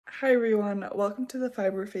Hi everyone, welcome to the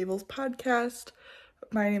Fables Podcast.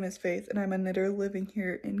 My name is Faith and I'm a knitter living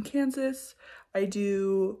here in Kansas. I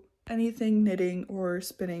do anything knitting or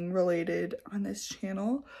spinning related on this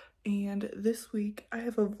channel, and this week I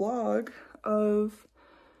have a vlog of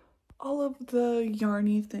all of the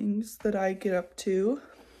yarny things that I get up to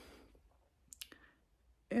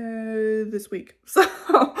this week. So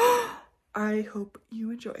I hope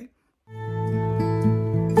you enjoy.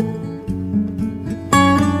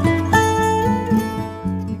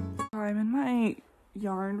 I'm in my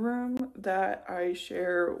yarn room that I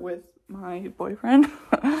share with my boyfriend.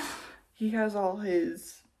 He has all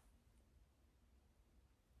his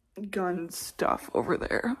gun stuff over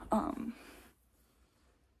there. But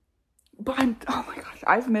oh my gosh,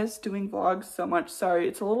 I've missed doing vlogs so much. Sorry,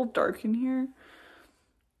 it's a little dark in here.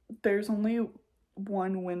 There's only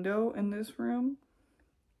one window in this room,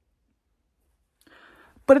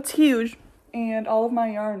 but it's huge and all of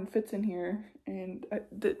my yarn fits in here, and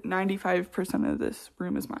 95% of this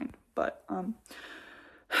room is mine. But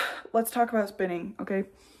let's talk about spinning, okay?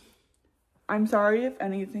 I'm sorry if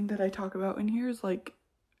anything that I talk about in here is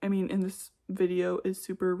in this video is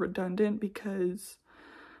super redundant, because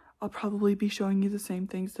I'll probably be showing you the same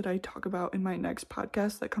things that I talk about in my next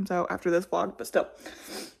podcast that comes out after this vlog, but still.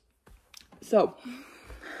 So,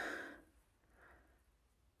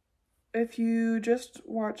 if you just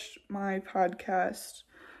watched my podcast,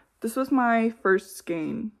 this was my first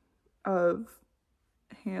skein of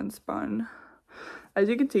hand spun. As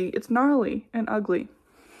you can see, it's gnarly and ugly.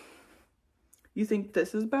 You think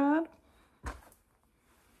this is bad?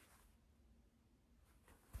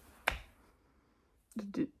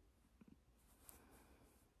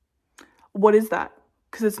 What is that?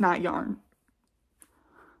 Because it's not yarn.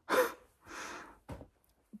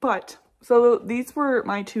 But, so these were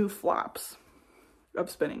my two flops of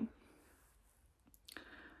spinning.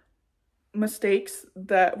 Mistakes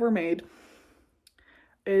that were made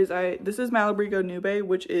is this is Malabrigo Nube,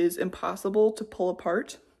 which is impossible to pull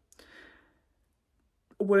apart.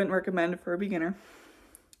 Wouldn't recommend for a beginner.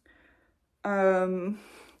 2,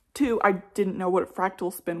 I didn't know what a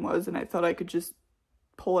fractal spin was, and I thought I could just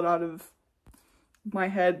pull it out of my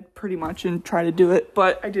head pretty much and try to do it,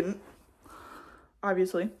 but I didn't,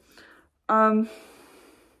 obviously. And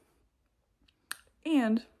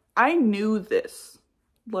I knew this,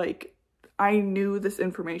 I knew this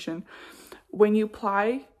information. When you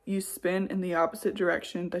ply, you spin in the opposite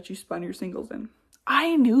direction that you spun your singles in.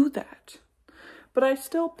 I knew that, but I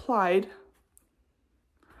still plied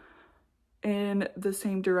in the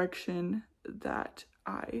same direction that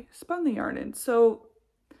I spun the yarn in. So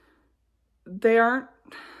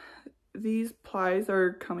these plies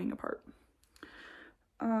are coming apart.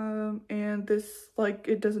 And this,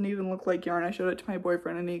 it doesn't even look like yarn. I showed it to my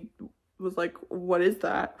boyfriend and he was like, what is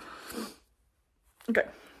that? Okay,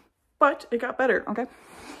 but it got better, okay?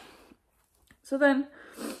 So then,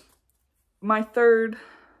 my third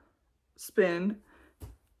spin,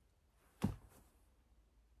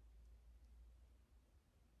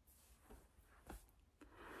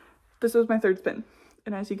 this was my third spin,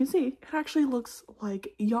 and as you can see, it actually looks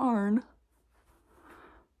like yarn.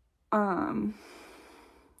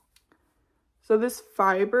 So this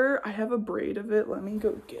fiber, I have a braid of it. Let me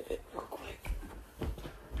go get it real quick.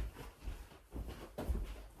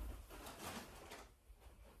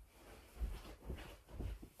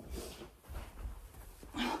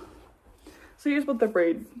 So here's what the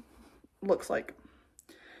braid looks like.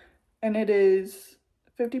 And it is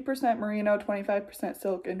 50% merino, 25%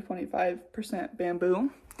 silk, and 25%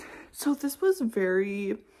 bamboo. So this was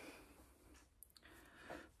very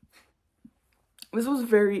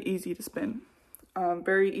easy to spin.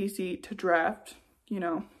 Very easy to draft, you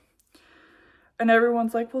know. And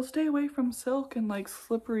everyone's like, well, stay away from silk and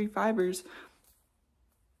slippery fibers.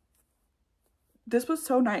 This was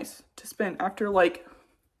so nice to spin after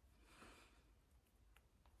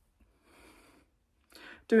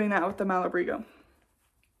doing that with the Malabrigo.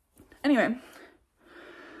 Anyway,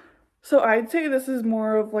 so I'd say this is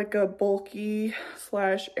more of a bulky /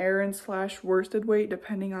 Aran / worsted weight,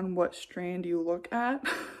 depending on what strand you look at.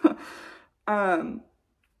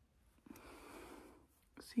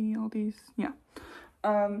 See all these? Yeah.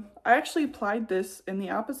 I actually applied this in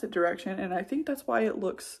the opposite direction, and I think that's why it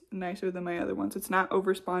looks nicer than my other ones. It's not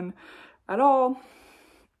overspun at all.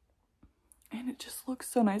 And it just looks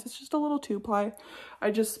so nice. It's just a little 2-ply.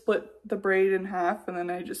 I just split the braid in half, and then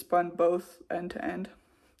I just spun both end to end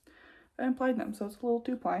and applied them. So it's a little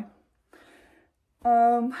 2-ply.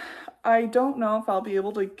 I don't know if I'll be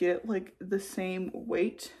able to get the same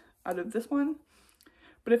weight out of this one,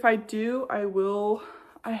 but if I do, I will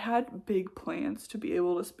I had big plans to be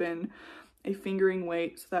able to spin a fingering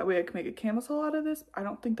weight so that way I can make a camisole out of this. I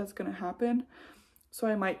don't think that's gonna happen. So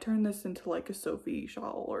I might turn this into like a Sophie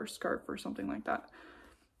shawl or scarf or something like that.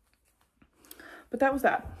 But that was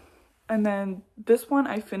that. And then this one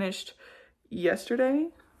I finished yesterday.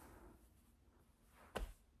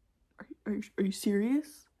 Are you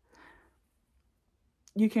serious?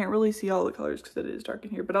 You can't really see all the colors because it is dark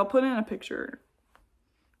in here, but I'll put in a picture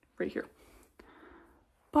right here.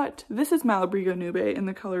 But this is Malabrigo Nube in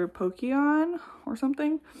the color Pokemon or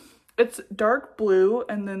something. It's dark blue,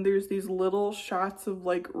 and then there's these little shots of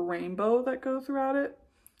like rainbow that go throughout it.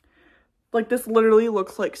 Like this literally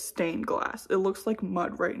looks like stained glass. It looks like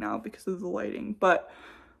mud right now because of the lighting, but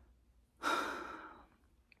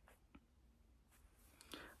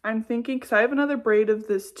I'm thinking, because I have another braid of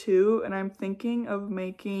this too, and I'm thinking of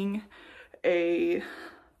making a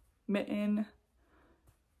mitten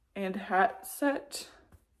and hat set.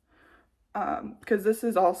 Because this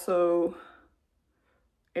is also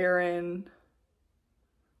Aran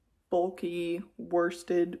bulky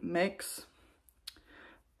worsted mix.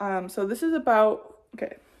 So this is about,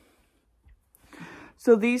 okay.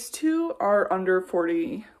 So these two are under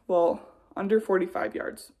 40, well, under 45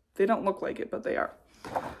 yards. They don't look like it, but they are.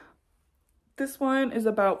 This one is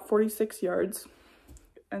about 46 yards.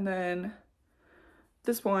 And then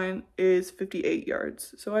this one is 58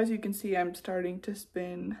 yards. So as you can see, I'm starting to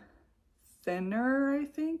spin thinner, I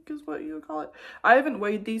think is what you would call it. I haven't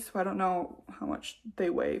weighed these, so I don't know how much they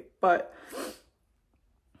weigh, but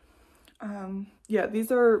yeah,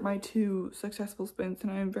 these are my two successful spins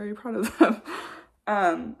and I am very proud of them.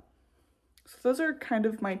 So those are kind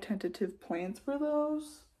of my tentative plans for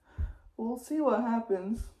those. We'll see what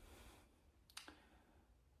happens.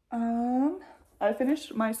 I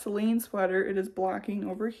finished my Celine sweater. It is blocking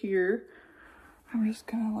over here. I'm just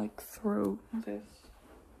gonna like throw this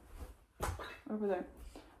over there.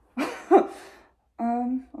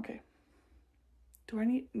 Okay. Do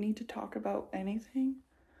I need to talk about anything?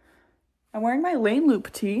 I'm wearing my Lane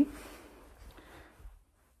Loop tee.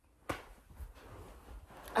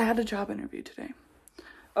 I had a job interview today.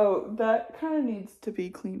 Oh, that kind of needs to be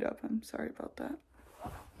cleaned up. I'm sorry about that.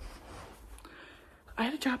 I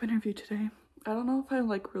had a job interview today. I don't know if I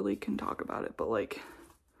like really can talk about it, but like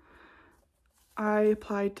I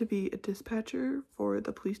applied to be a dispatcher for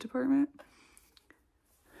the police department.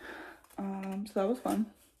 So that was fun.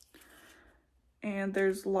 And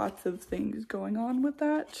there's lots of things going on with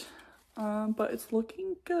that. But it's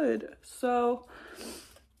looking good. So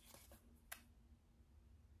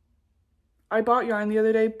I bought yarn the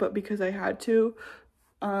other day, but because I had to,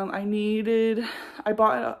 I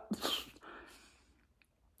bought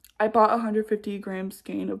a 150 gram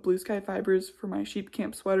skein of Blue Sky fibers for my sheep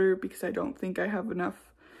camp sweater because I don't think I have enough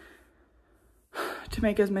to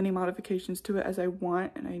make as many modifications to it as I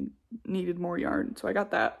want, and I needed more yarn, so I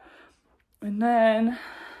got that. And then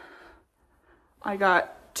I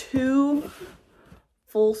got 2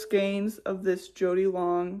 full skeins of this Jody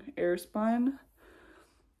Long air spun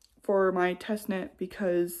for my test knit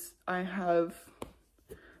because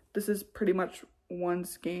this is pretty much 1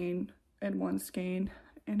 skein and 1 skein,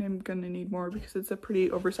 and I'm gonna need more because it's a pretty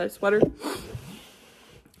oversized sweater.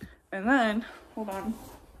 And then, hold on.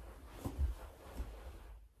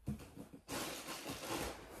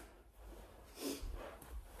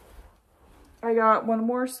 I got 1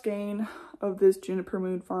 more skein of this Juniper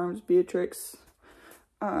Moon Farms Beatrix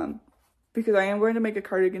because I am going to make a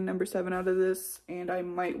cardigan number 7 out of this, and I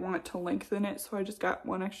might want to lengthen it, so I just got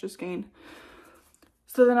 1 extra skein.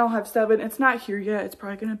 So then I'll have 7. It's not here yet. It's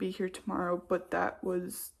probably going to be here tomorrow, but that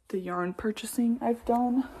was the yarn purchasing I've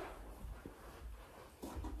done.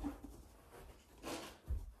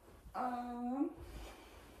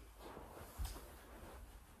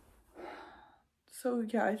 So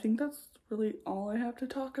yeah, I think that's really all I have to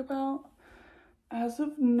talk about as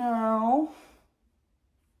of now.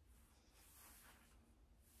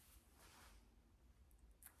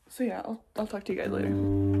 So yeah, I'll talk to you guys later.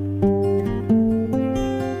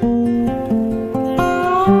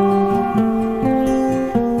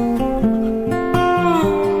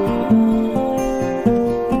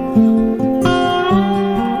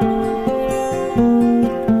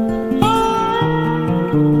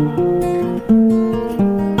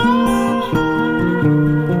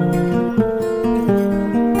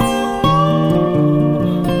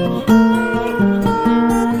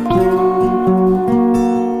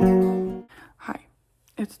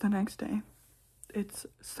 Next day. It's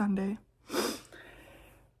Sunday.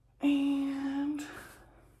 And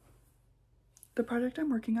the project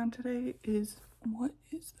I'm working on today is, what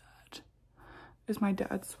is that? Is my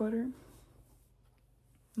dad's sweater.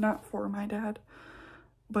 not for my dad,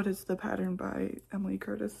 but it's the pattern by Emily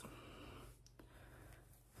Curtis.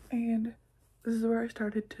 And this is where I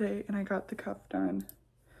started today, and I got the cuff done.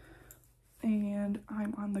 And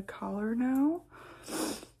I'm on the collar now.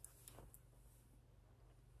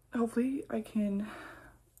 Hopefully I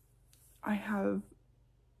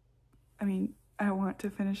want to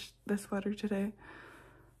finish the sweater today,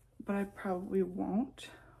 but I probably won't.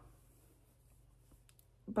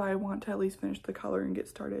 But I want to at least finish the collar and get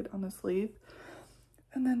started on the sleeve.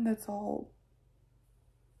 And then that's all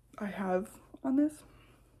I have on this.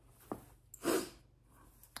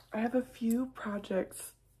 I have a few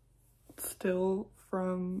projects still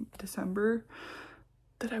from December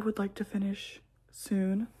that I would like to finish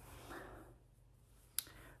soon.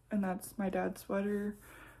 And that's my dad's sweater,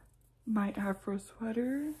 my Afro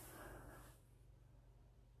sweater,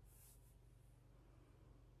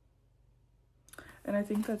 and I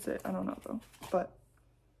think that's it. I don't know though, but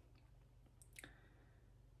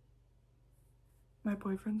my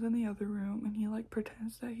boyfriend's in the other room and he like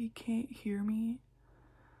pretends that he can't hear me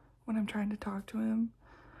when I'm trying to talk to him,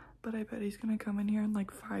 but I bet he's gonna come in here in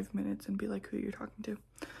like 5 minutes and be like, who you're talking to.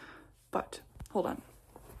 But hold on.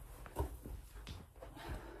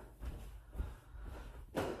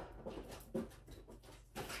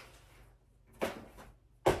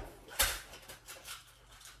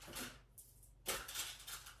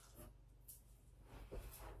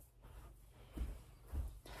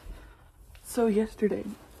 So yesterday,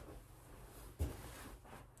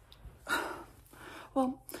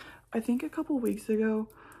 well, I think a couple weeks ago,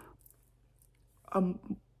 a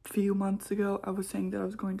few months ago, I was saying that I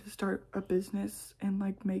was going to start a business and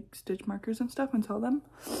like make stitch markers and stuff and sell them.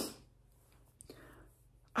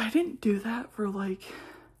 I didn't do that for like,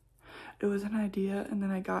 it was an idea and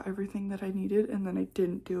then I got everything that I needed and then I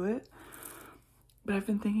didn't do it. But I've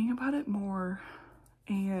been thinking about it more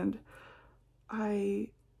and I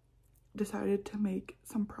decided to make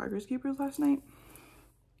some progress keepers last night,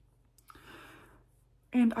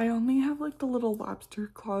 and I only have like the little lobster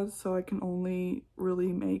claws, so I can only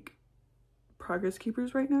really make progress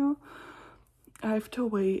keepers right now. I have to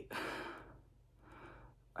wait.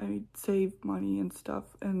 I save money and stuff,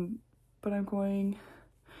 but I'm going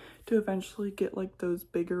to eventually get like those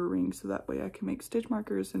bigger rings so that way I can make stitch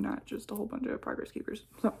markers and not just a whole bunch of progress keepers.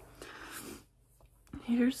 So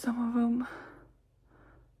here's some of them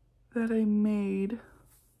that I made.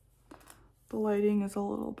 The lighting is a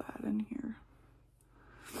little bad in here.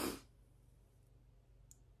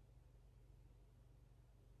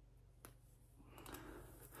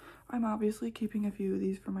 I'm obviously keeping a few of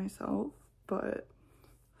these for myself, but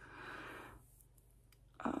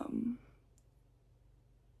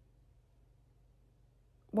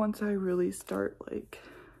once I really start like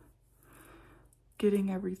getting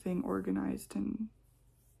everything organized and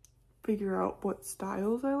figure out what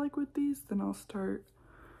styles I like with these, then I'll start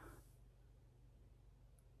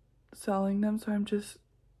selling them. So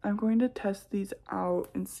I'm going to test these out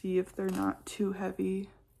and see if they're not too heavy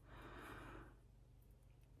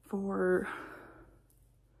for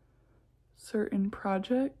certain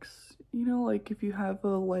projects. You know, like if you have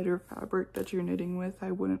a lighter fabric that you're knitting with,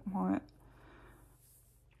 I wouldn't want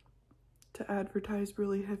to advertise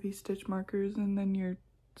really heavy stitch markers and then your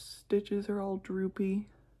stitches are all droopy.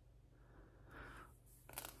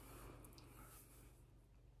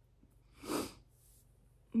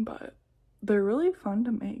 But they're really fun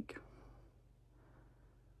to make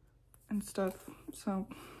and stuff, so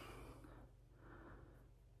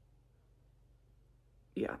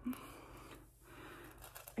yeah.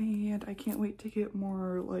 And I can't wait to get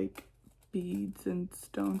more like beads and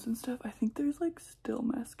stones and stuff. I think there's like still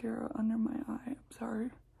mascara under my eye. I'm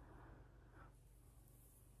sorry.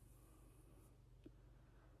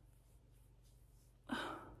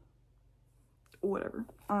 Whatever.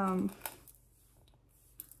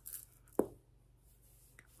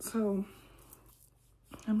 So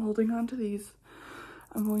I'm holding on to these.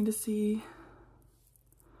 I'm going to see.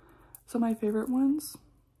 So my favorite ones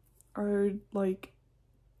are like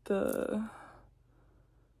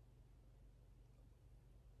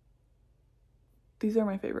these are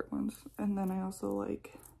my favorite ones, and then I also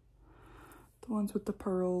like the ones with the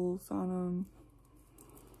pearls on them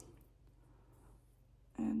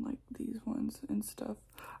and like these ones and stuff.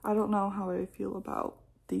 I don't know how I feel about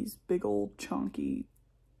these big old chunky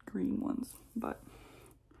green ones, but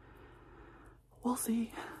we'll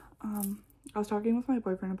see. I was talking with my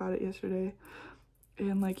boyfriend about it yesterday,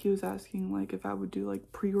 and like he was asking like if I would do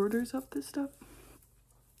like pre-orders of this stuff,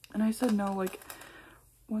 and I said no. Like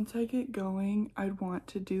once I get going, I'd want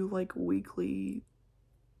to do like weekly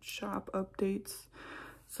shop updates,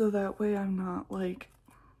 so that way I'm not like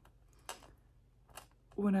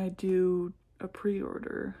when I do a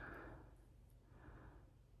pre-order,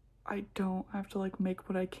 I don't have to like make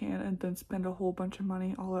what I can and then spend a whole bunch of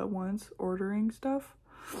money all at once ordering stuff.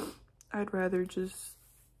 I'd rather just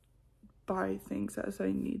buy things as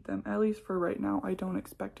I need them. At least for right now, I don't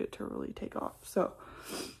expect it to really take off. So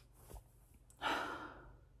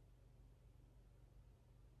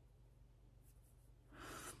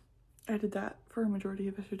I did that for a majority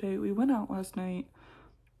of yesterday. We went out last night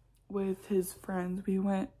with his friends. We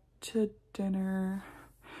went to dinner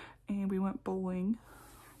and we went bowling,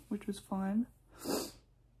 which was fun.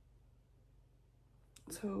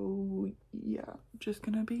 So yeah, just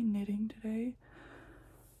gonna be knitting today.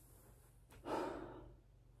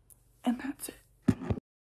 And that's it.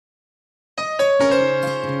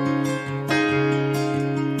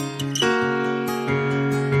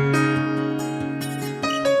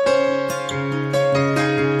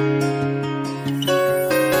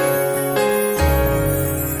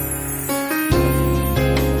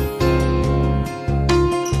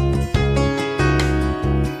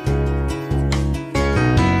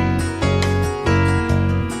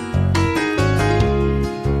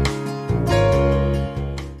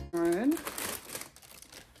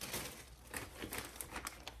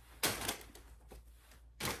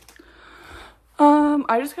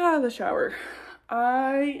 I just got out of the shower.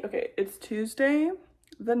 Okay, it's Tuesday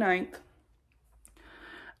the 9th.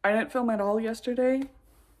 I didn't film at all yesterday.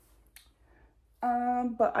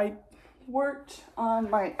 But I worked on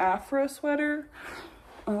my Afro sweater.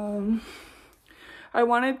 I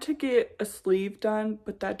wanted to get a sleeve done,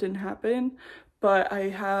 but that didn't happen. But I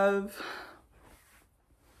have,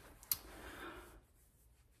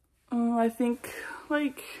 I think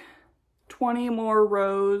like 20 more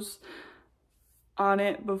rows on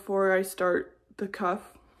it before I start the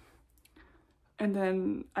cuff, and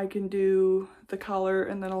then I can do the collar,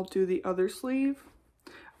 and then I'll do the other sleeve.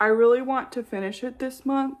 I really want to finish it this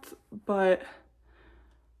month, but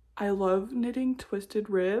I love knitting twisted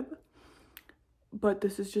rib, but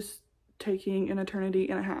this is just taking an eternity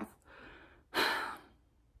and a half.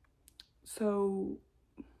 So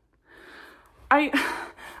I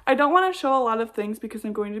don't want to show a lot of things because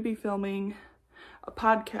I'm going to be filming a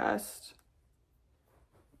podcast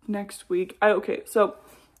next week. Okay, so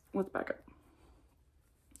let's back up.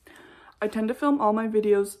 I tend to film all my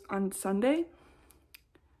videos on Sunday,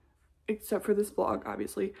 except for this vlog,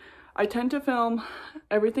 obviously. I tend to film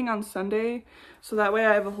everything on Sunday, so that way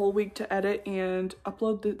I have a whole week to edit and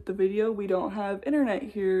upload the video. We don't have internet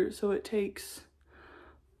here, so it takes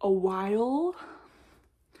a while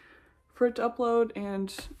for it to upload,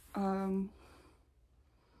 and I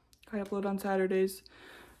upload on Saturdays.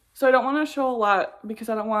 So I don't want to show a lot because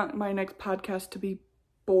I don't want my next podcast to be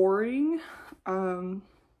boring.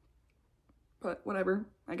 But whatever,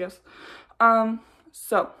 I guess.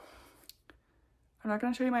 So I'm not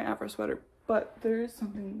going to show you my Afro sweater, but there is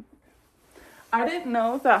something. I didn't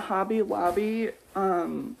know that Hobby Lobby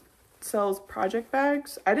sells project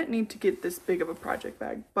bags. I didn't need to get this big of a project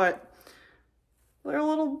bag, but they're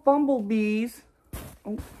little bumblebees.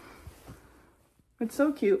 Oh, it's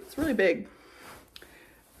so cute. It's really big.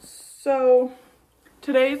 So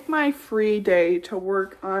today's my free day to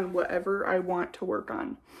work on whatever I want to work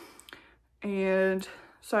on. And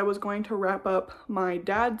so I was going to wrap up my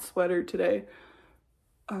dad's sweater today.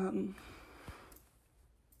 Let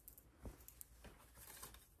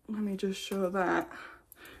me just show that,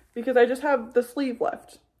 because I just have the sleeve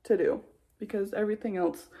left to do because everything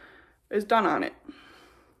else is done on it.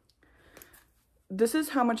 This is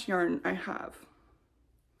how much yarn I have.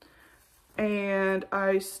 And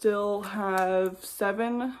I still have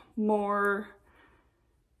 7 more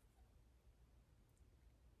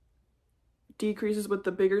decreases with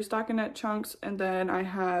the bigger stockinette chunks, and then I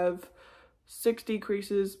have 6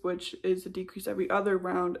 decreases, which is a decrease every other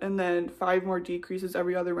round, and then 5 more decreases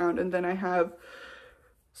every other round, and then I have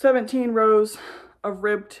 17 rows of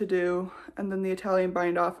rib to do, and then the Italian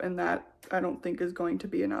bind off, and that I don't think is going to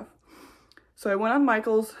be enough. So I went on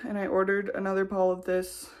Michael's and I ordered another ball of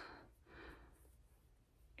this,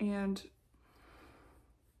 and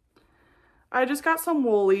I just got some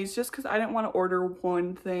woolies just because I didn't want to order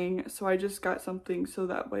one thing, so I just got something so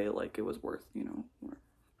that way like it was worth, you know, more.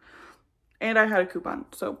 And I had a coupon,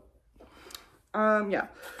 so yeah.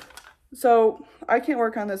 So I can't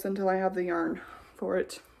work on this until I have the yarn for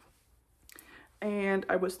it. And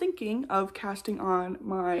I was thinking of casting on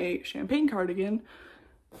my champagne cardigan.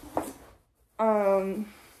 So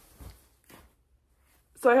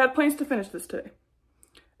I had plans to finish this today.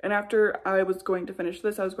 And after I was going to finish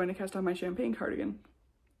this, I was going to cast on my champagne cardigan.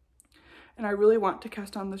 And I really want to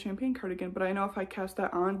cast on the champagne cardigan, but I know if I cast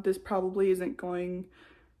that on, this probably isn't going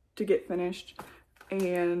to get finished.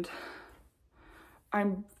 And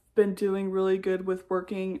I've been doing really good with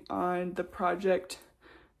working on the project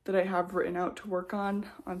that I have written out to work on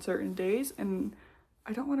certain days, and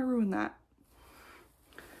I don't want to ruin that.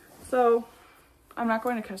 So I'm not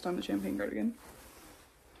going to cast on the champagne cardigan.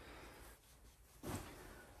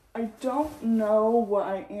 I don't know what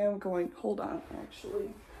I am going, hold on,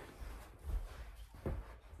 actually.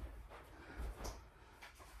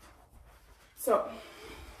 So,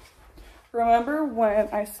 remember when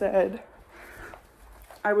I said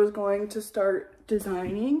I was going to start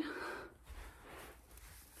designing?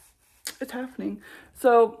 It's happening.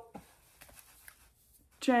 So,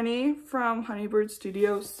 Jenny from Honeybird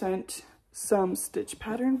Studio sent some stitch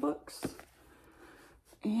pattern books,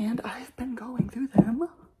 and I've been going through them.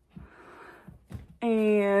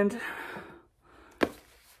 And,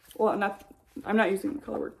 well, I'm not using the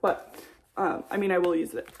color work, but I mean, I will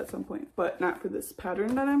use it at some point, but not for this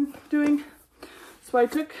pattern that I'm doing. So I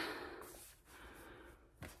took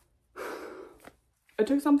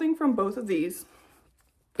something from both of these,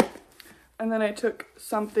 and then I took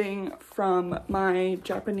something from my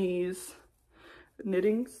Japanese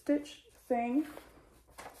knitting stitch thing,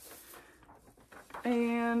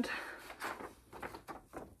 and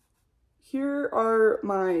here are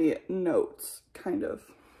my notes, kind of.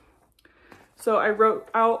 So I wrote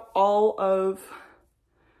out all of,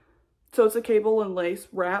 so it's a cable and lace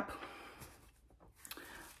wrap.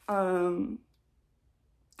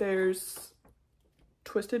 There's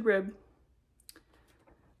twisted rib,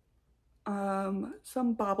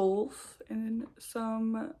 some bobbles, and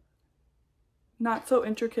some not so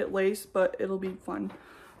intricate lace, but it'll be fun.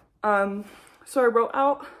 So I wrote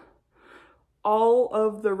out all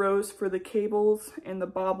of the rows for the cables and the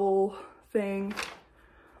bobble thing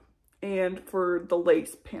and for the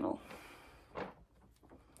lace panel.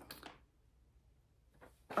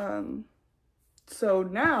 So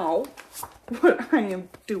now what I am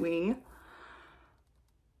doing,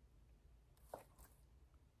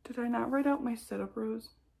 did I not write out my setup rows?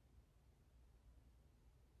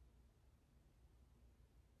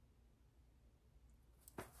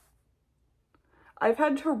 I've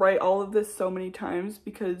had to write all of this so many times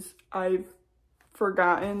because I've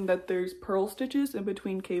forgotten that there's purl stitches in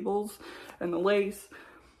between cables and the lace.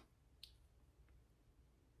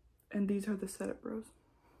 And these are the setup rows.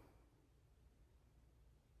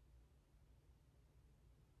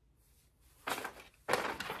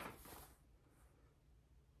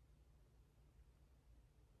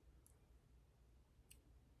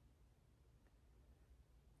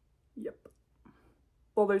 Yep.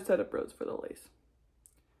 Well, there's setup rows for the lace.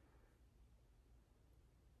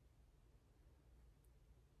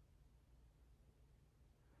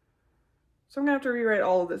 So I'm gonna have to rewrite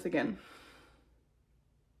all of this again.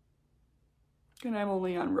 And I'm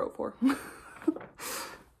only on row 4.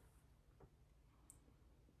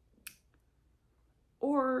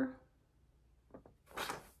 Or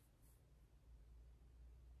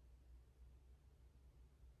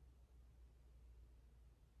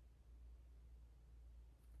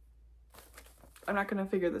I'm not gonna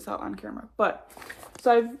figure this out on camera, but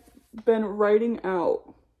so I've been writing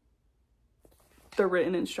out the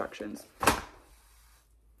written instructions.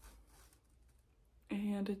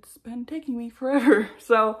 And it's been taking me forever,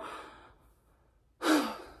 so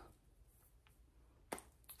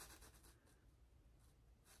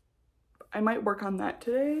I might work on that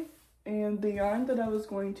today. And the yarn that I was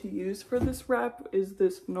going to use for this wrap is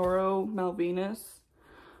this Noro Malvinus.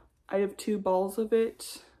 I have 2 balls of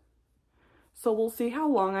it, so we'll see how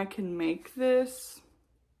long I can make this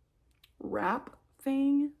wrap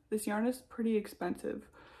thing. This yarn is pretty expensive.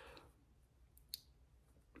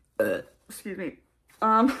 Excuse me.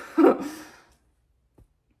 I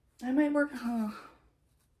might work,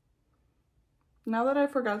 now that I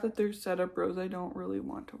forgot that there's setup rows, I don't really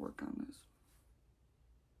want to work on this.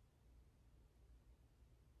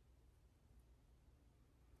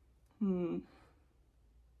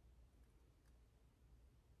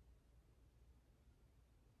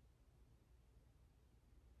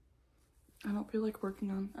 I don't feel like working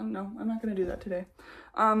on, I don't know, I'm not gonna do that today.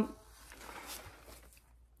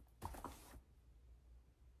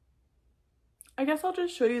 I guess I'll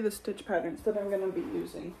just show you the stitch patterns that I'm gonna be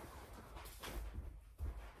using.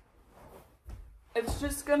 It's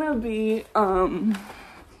just gonna be,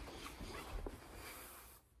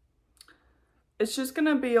 it's just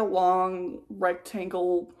gonna be a long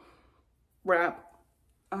rectangle wrap,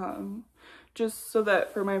 just so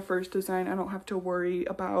that for my first design, I don't have to worry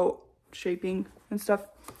about shaping and stuff.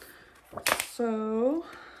 So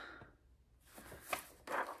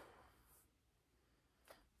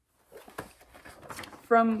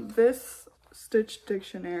from this Stitch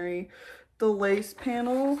Dictionary, the lace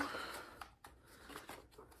panel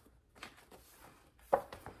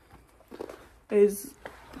is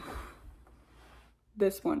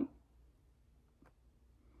this one.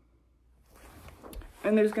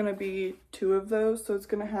 And there's gonna be 2 of those, so it's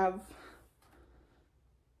gonna have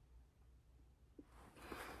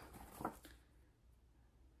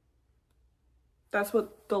that's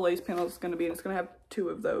what the lace panel is gonna be, and it's gonna have 2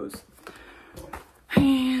 of those.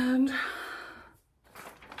 And I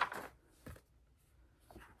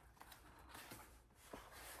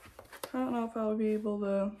don't know if I'll be able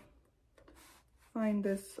to find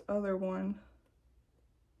this other one.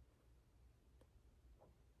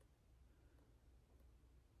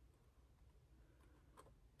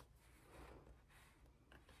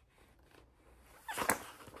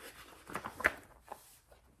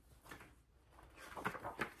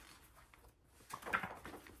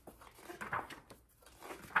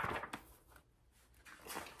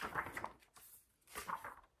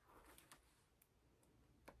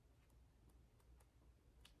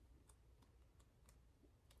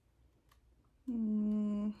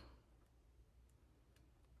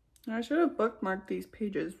 I should have bookmarked these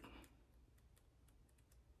pages.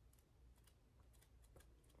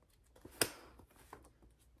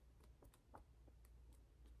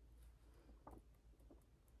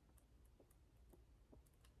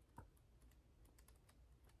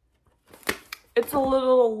 It's a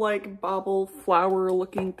little like bobble flower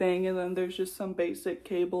looking thing, and then there's just some basic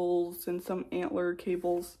cables and some antler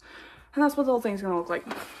cables, and that's what the whole thing's gonna look like.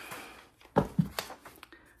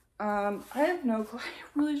 I have no clue.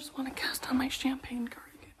 I really just want to cast on my champagne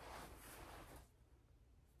cardigan.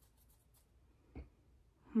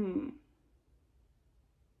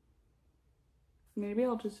 Maybe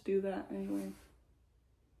I'll just do that anyway.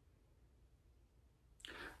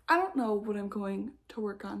 I don't know what I'm going to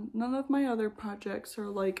work on. None of my other projects are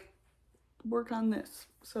like work on this.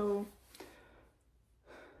 So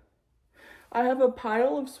I have a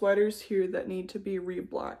pile of sweaters here that need to be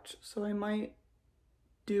reblocked. So I might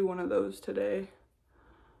do one of those today.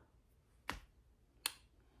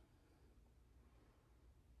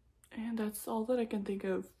 And that's all that I can think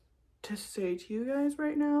of to say to you guys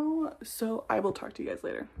right now. So I will talk to you guys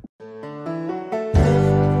later.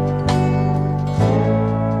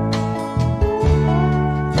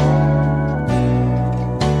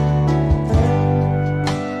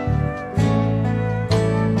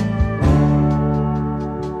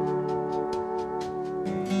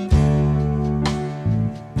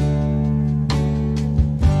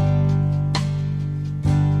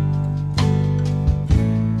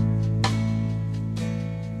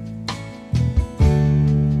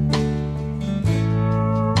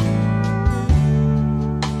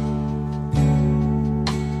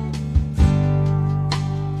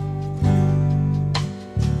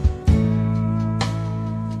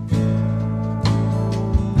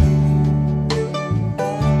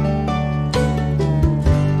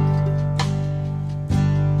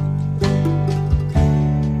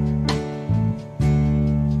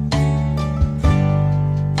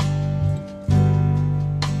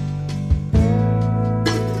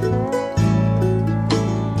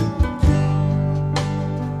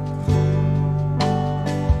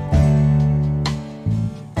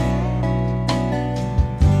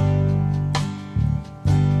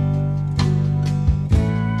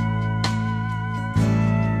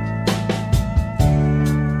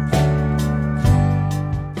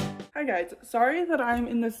 Hi guys, sorry that I'm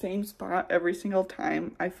in the same spot every single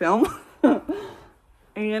time I film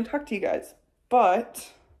and talk to you guys,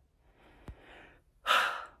 but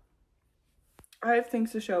I have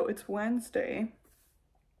things to show. It's Wednesday,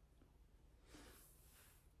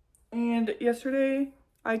 and yesterday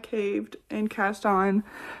I caved and cast on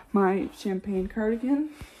my champagne cardigan.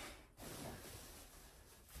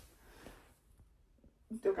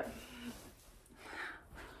 Okay.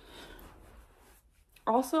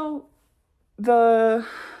 Also, the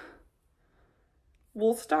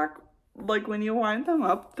Vlogstar, like when you wind them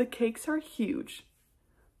up, the cakes are huge.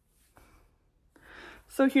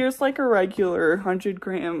 So here's like a regular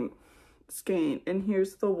 100-gram skein, and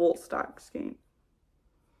here's the Vlogstar skein.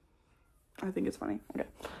 I think it's funny. Okay.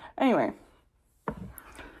 Anyway,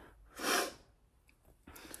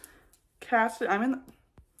 cast it. I'm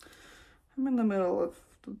in the middle of,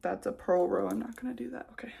 that's a purl row. I'm not gonna do that.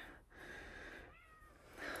 Okay.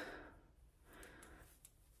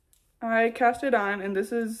 I cast it on, and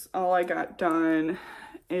this is all I got done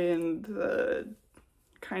in the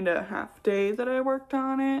kind of half day that I worked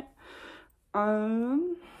on it.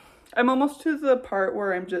 I'm almost to the part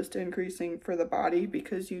where I'm just increasing for the body,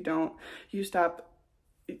 because you stop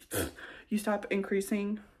you stop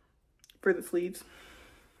increasing for the sleeves.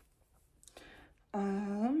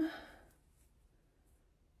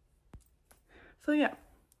 So yeah,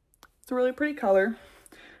 it's a really pretty color.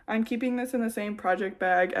 I'm keeping this in the same project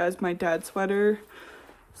bag as my dad's sweater,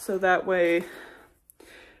 so that way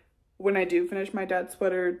when I do finish my dad's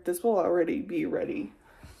sweater, this will already be ready.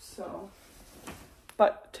 So,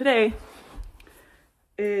 but today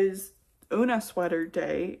is Una sweater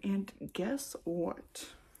day, and guess what?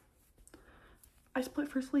 I split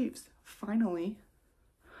for sleeves, finally.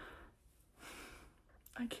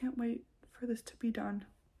 I can't wait for this to be done.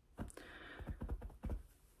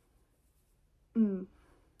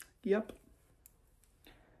 Yep.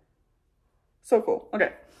 So cool.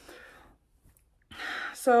 Okay.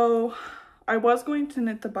 So I was going to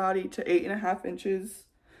knit the body to 8.5 inches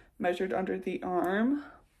measured under the arm,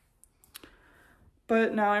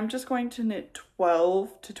 but now I'm just going to knit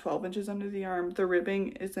 12 to 12 inches under the arm. The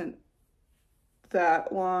ribbing isn't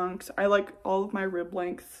that long, so I like all of my rib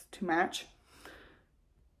lengths to match.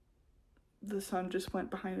 The sun just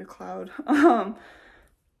went behind a cloud.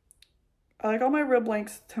 I like all my rib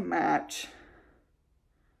lengths to match.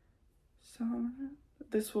 So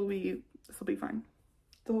this will be fine.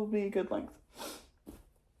 This will be a good length.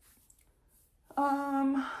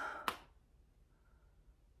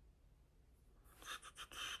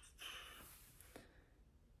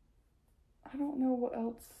 I don't know what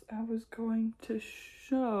else I was going to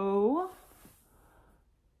show.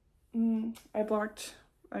 I'm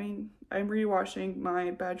rewashing my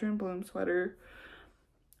Badger and Bloom sweater,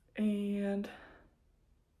 and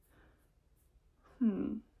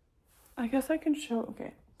I guess I can show.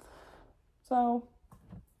 Okay, so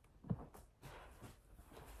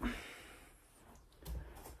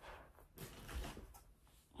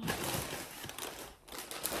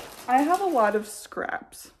I have a lot of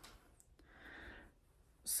scraps.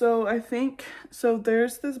 So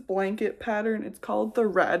there's this blanket pattern. It's called the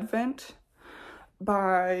Radvent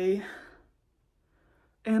by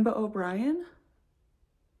Amba O'Brien.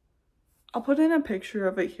 I'll put in a picture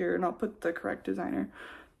of it here, and I'll put the correct designer.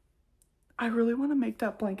 I really want to make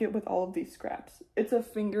that blanket with all of these scraps. It's a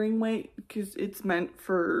fingering weight because it's meant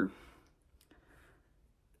for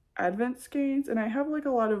Advent skeins, and I have like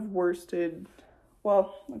a lot of worsted.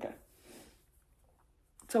 Well, okay.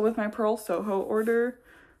 So with my Pearl Soho order,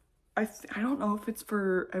 I don't know if it's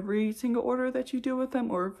for every single order that you do with them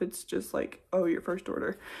or if it's just like, oh, your first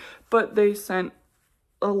order. But they sent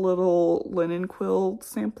a little linen quill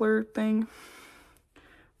sampler thing,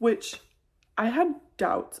 which I had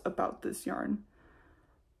doubts about this yarn.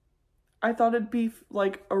 I thought it'd be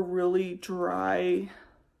like a really dry,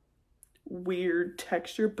 weird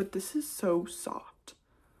texture, but this is so soft.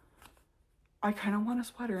 I kind of want a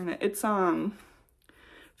sweater in it. It's 50%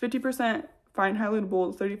 fine highlighted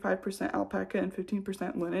wool, 35% alpaca, and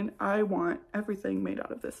 15% linen. I want everything made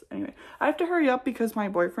out of this. Anyway, I have to hurry up because my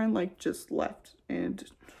boyfriend like just left,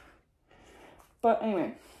 but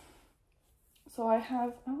anyway. So I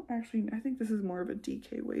have, oh, actually, I think this is more of a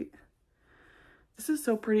DK weight. This is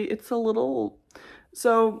so pretty. It's a little,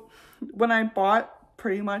 so when I bought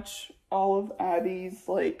pretty much all of Abby's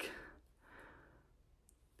like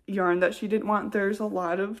yarn that she didn't want, there's a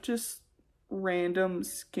lot of just random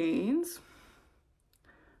skeins.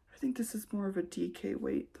 I think this is more of a DK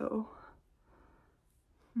weight though.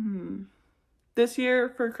 This year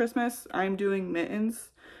for Christmas, I'm doing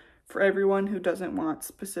mittens for everyone who doesn't want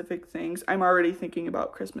specific things. I'm already thinking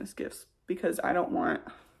about Christmas gifts because I don't want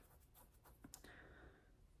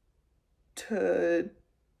to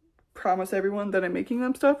promise everyone that I'm making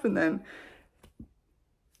them stuff and then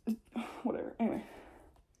whatever. Anyway,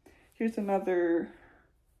 here's another.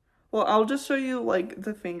 Well, I'll just show you like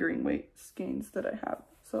the fingering weight skeins that I have.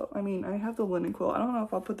 So, I mean, I have the linen quill. I don't know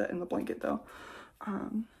if I'll put that in the blanket though.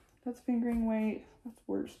 That's fingering weight. That's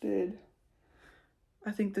worsted.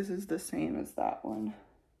 I think this is the same as that one.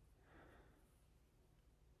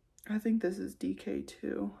 I think this is DK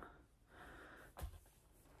too.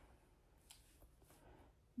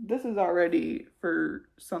 This is already for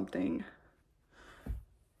something.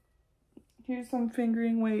 Here's some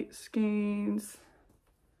fingering weight skeins.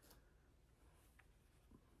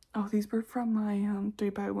 Oh, these were from my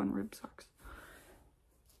 3x1 rib socks.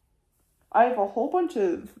 I have a whole bunch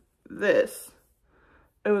of this.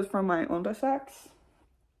 It was from my Onda socks.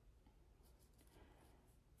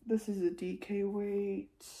 This is a DK weight.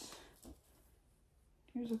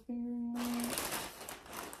 Here's a fingering weight.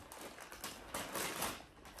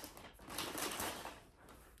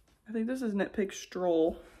 I think this is Knit Pig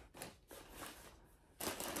Stroll.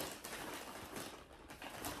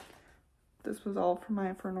 This was all for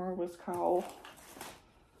my Norwis cowl.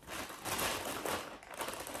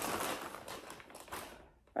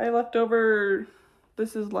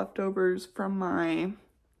 this is leftovers from my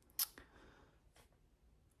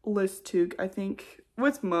list too. I think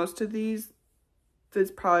with most of these, this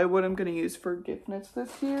is probably what I'm going to use for gift knits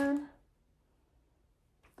this year.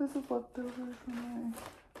 This is leftovers from my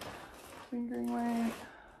fingering weight.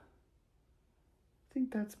 I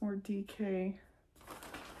think that's more DK.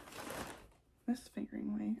 This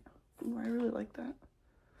fingering weight. Ooh, I really like that.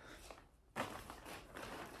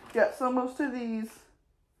 Yeah, so most of these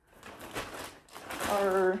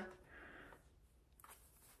are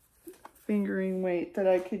fingering weight that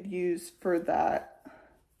I could use for that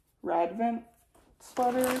Radvent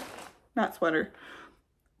sweater. Not sweater.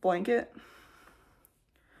 Blanket.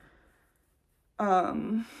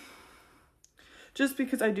 Just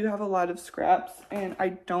because I do have a lot of scraps and I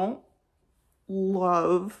don't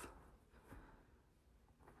love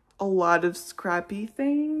a lot of scrappy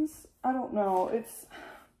things. I don't know. It's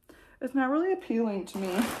not really appealing to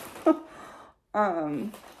me.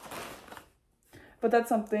 But that's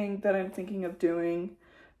something that I'm thinking of doing.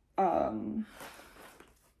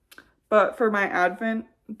 But for my Advent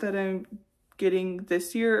that I'm getting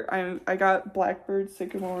this year, I got Blackbird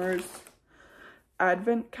Sycamore's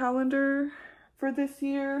Advent calendar for this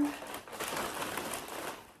year.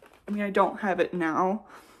 I mean, I don't have it now,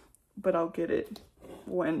 but I'll get it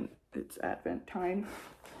when it's Advent time.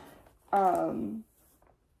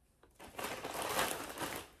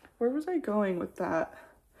 Where was I going with that?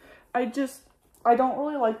 I don't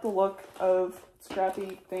really like the look of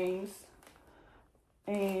scrappy things,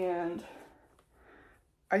 and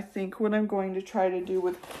I think what I'm going to try to do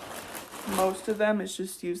with most of them is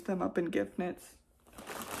just use them up in gift knits.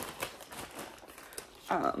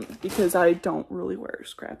 Because I don't really wear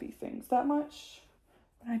scrappy things that much.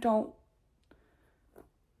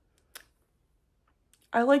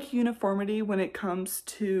 I like uniformity when it comes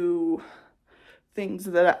to things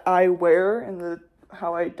that I wear and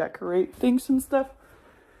how I decorate things and stuff.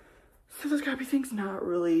 So the scrappy thing's not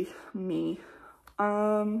really me.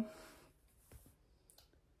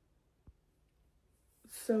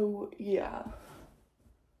 So yeah.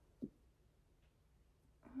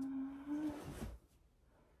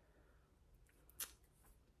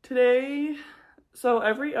 Today, so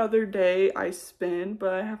every other day I spin,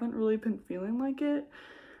 but I haven't really been feeling like it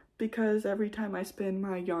because every time I spin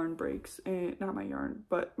my yarn breaks, and not my yarn,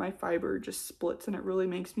 but my fiber just splits and it really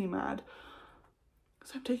makes me mad.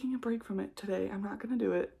 So I'm taking a break from it today. I'm not gonna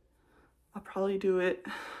do it. I'll probably do it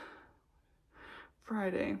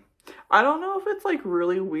Friday. I don't know if it's like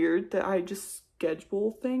really weird that I just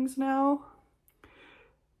schedule things now.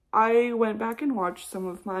 I went back and watched some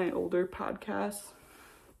of my older podcasts,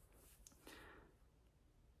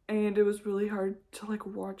 and it was really hard to like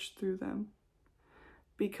watch through them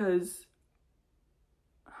because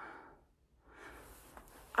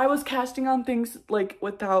I was casting on things like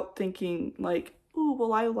without thinking like, ooh,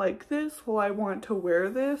 will I like this? Will I want to wear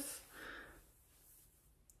this?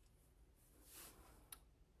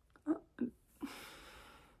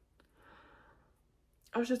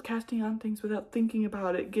 I was just casting on things without thinking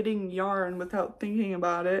about it, getting yarn without thinking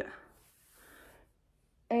about it.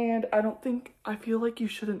 And I feel like you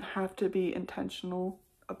shouldn't have to be intentional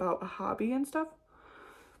about a hobby and stuff.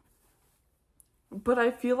 But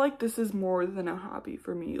I feel like this is more than a hobby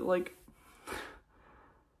for me. Like,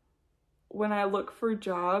 when I look for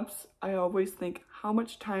jobs, I always think, how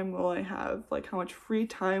much time will I have? Like, how much free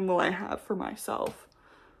time will I have for myself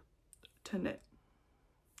to knit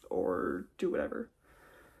or do whatever?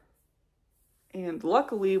 And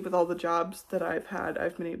luckily, with all the jobs that I've had,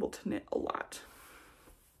 I've been able to knit a lot.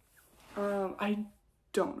 I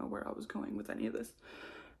don't know where I was going with any of this.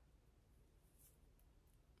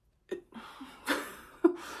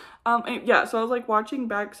 Yeah, so I was like watching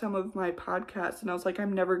back some of my podcasts and I was like,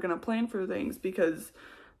 I'm never gonna plan for things because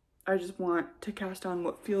I just want to cast on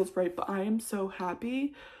what feels right. But I am so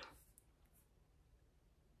happy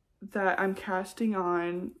that I'm casting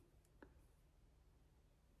on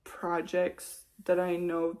projects that I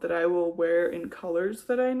know that I will wear in colors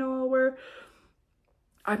that I know I'll wear.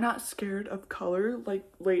 I'm not scared of color. Like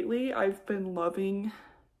lately I've been loving,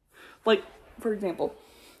 like for example,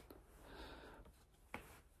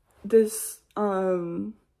 this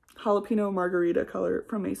jalapeno margarita color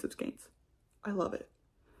from Ace of Skeins. I love it.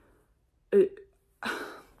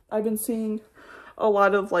 I've been seeing a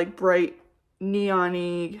lot of like bright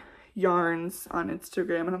neon-y yarns on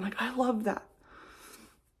Instagram and I'm like, I love that.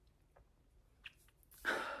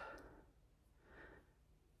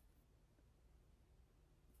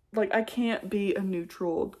 Like, I can't be a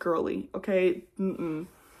neutral girly, okay?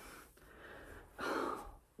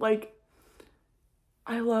 Like,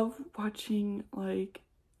 I love watching, like,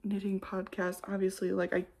 knitting podcast. Obviously,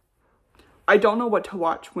 like, I don't know what to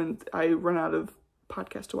watch when I run out of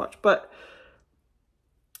podcasts to watch, but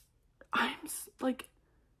I'm like,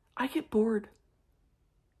 I get bored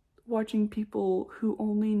watching people who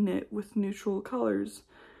only knit with neutral colors,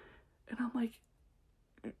 and I'm like,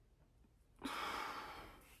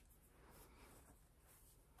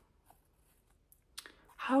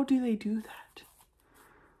 how do they do that?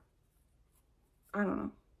 I don't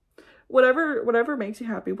know. Whatever makes you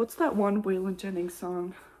happy. What's that one Waylon Jennings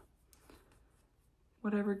song?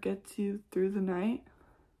 Whatever gets you through the night.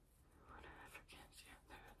 Whatever gets you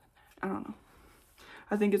through the night. I don't know.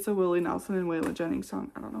 I think it's a Willie Nelson and Waylon Jennings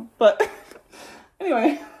song. I don't know. But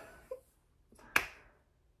anyway.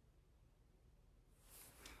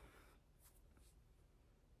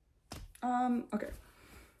 Okay.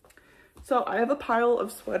 So I have a pile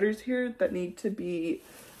of sweaters here that need to be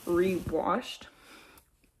re-washed.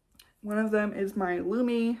 One of them is my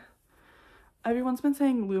Lumi. Everyone's been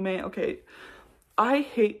saying Lume. Okay. I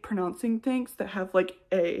hate pronouncing things that have like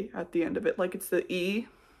A at the end of it. Like it's the E.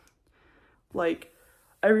 Like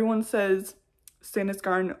everyone says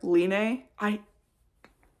Stanisgarn Line.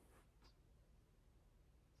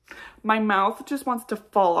 My mouth just wants to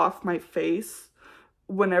fall off my face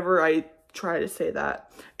whenever I try to say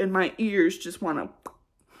that. And my ears just want to,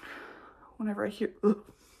 whenever I hear, ugh.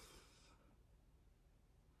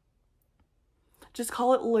 Just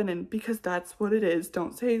call it linen because that's what it is.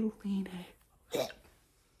 Don't say line.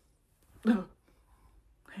 Ugh.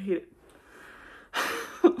 I hate it.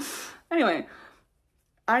 Anyway,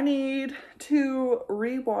 I need to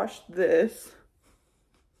rewash this.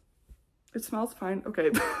 It smells fine.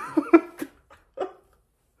 Okay.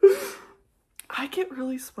 I get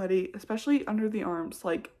really sweaty, especially under the arms.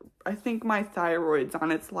 Like, I think my thyroid's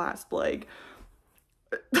on its last leg.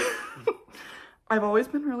 I've always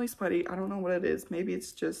been really sweaty. I don't know what it is. Maybe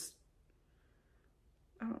it's just,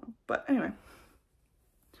 I don't know. But anyway,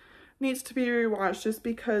 needs to be rewashed just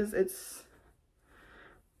because it's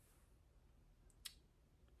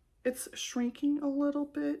shrinking a little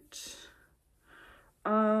bit.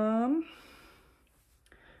 And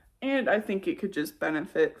I think it could just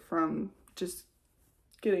benefit from just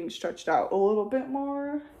getting stretched out a little bit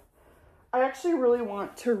more. I actually really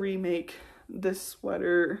want to remake this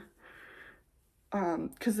sweater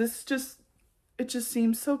because it just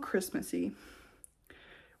seems so Christmassy,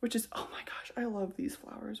 which is, oh my gosh, I love these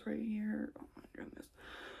flowers right here. Oh my goodness.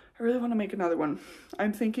 I really want to make another one.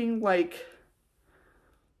 I'm thinking like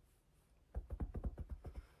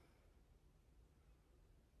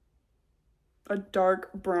a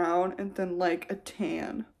dark brown and then like a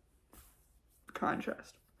tan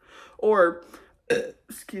contrast, or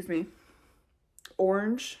excuse me,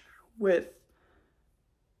 orange with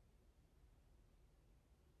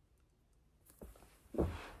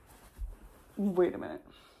wait a minute.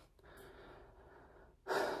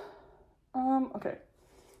 Okay.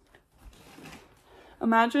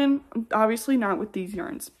 Imagine, obviously not with these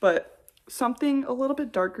yarns, but something a little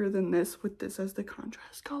bit darker than this with this as the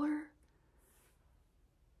contrast color.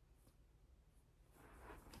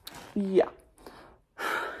 Yeah.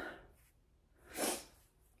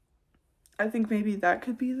 I think maybe that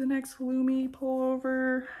could be the next Lumi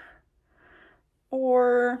pullover.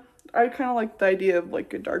 Or I kind of like the idea of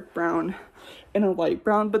like a dark brown and a light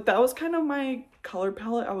brown, but that was kind of my color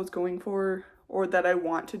palette I was going for, or that I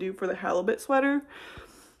want to do for the halibut sweater,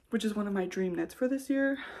 which is one of my dream knits for this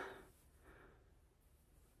year.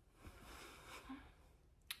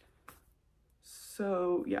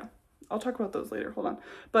 So yeah, I'll talk about those later. Hold on.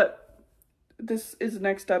 But this is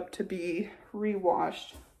next up to be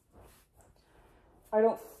rewashed. I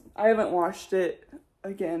haven't washed it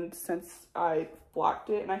again since I blocked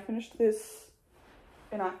it, and I finished this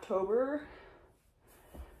in October.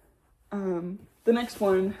 The next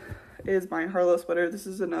one is my Harlow sweater. This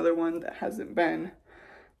is another one that hasn't been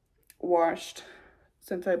washed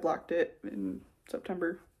since I blocked it in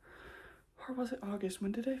September. Or was it August?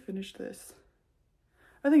 When did I finish this?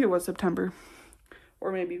 I think it was September,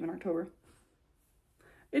 or maybe even October.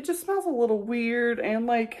 It just smells a little weird, and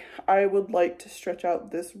like I would like to stretch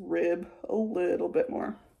out this rib a little bit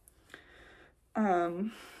more.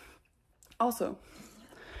 Also,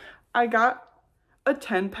 I got a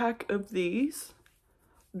 10-pack of these.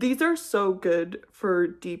 These are so good for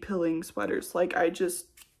depilling sweaters. Like I just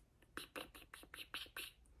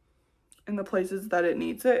in the places that it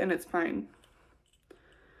needs it, and it's fine.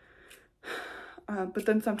 But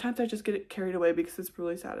then sometimes I just get carried away because it's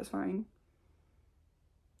really satisfying.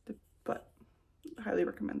 But I highly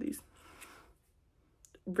recommend these.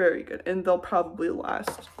 Very good. And they'll probably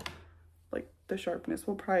last, like the sharpness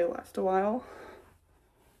will probably last a while.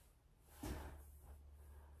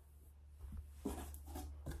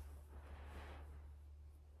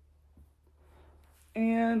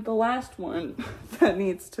 And the last one that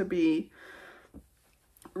needs to be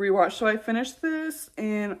rewashed. So I finished this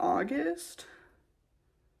in August.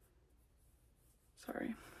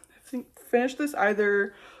 Sorry. I think finished this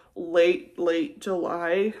either late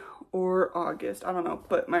July or August. I don't know.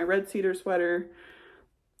 But my red cedar sweater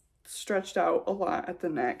stretched out a lot at the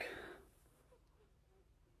neck.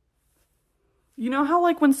 You know how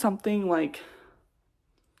like when something like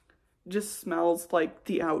just smells like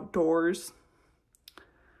the outdoors?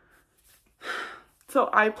 So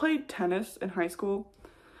I played tennis in high school.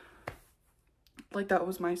 Like that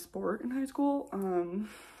was my sport in high school.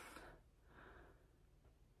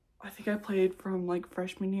 I think I played from like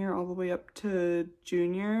freshman year all the way up to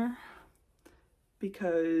junior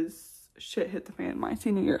because shit hit the fan my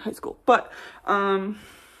senior year of high school. But no,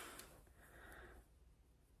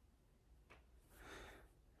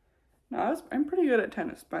 I'm pretty good at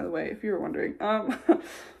tennis, by the way, if you were wondering.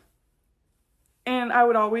 And I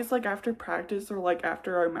would always, like, after practice or, like,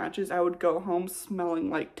 after our matches, I would go home smelling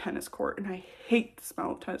like tennis court. And I hate the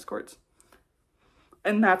smell of tennis courts.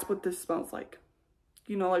 And that's what this smells like.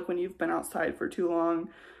 You know, like when you've been outside for too long,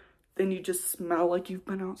 then you just smell like you've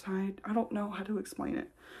been outside. I don't know how to explain it.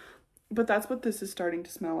 But that's what this is starting to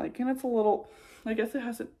smell like. And it's a little, I guess it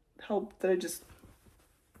hasn't helped that I just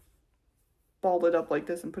balled it up like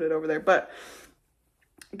this and put it over there. But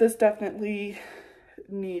this definitely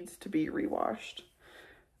needs to be rewashed.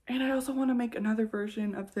 And I also want to make another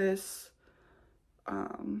version of this. I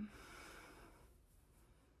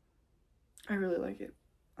really like it.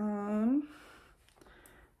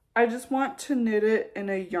 I just want to knit it in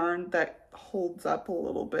a yarn that holds up a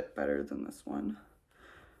little bit better than this one.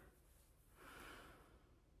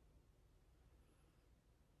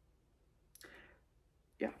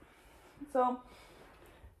 Yeah. So,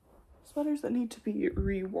 sweaters that need to be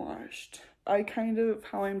rewashed.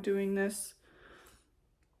 How I'm doing this,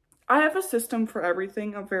 I have a system for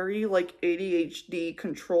everything, a very like ADHD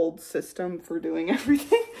controlled system for doing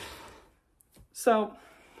everything. So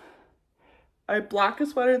I block a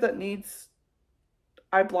sweater that's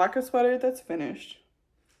finished,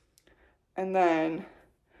 and then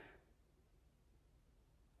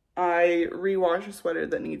I rewash a sweater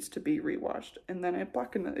that needs to be rewashed, and then I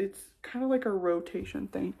block another. It's kind of like a rotation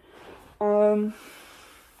thing.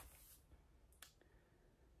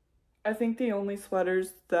 I think the only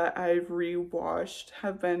sweaters that I've rewashed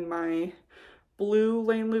have been my blue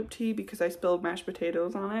lane loop tee because I spilled mashed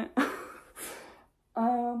potatoes on it.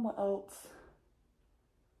 What else?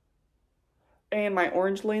 And my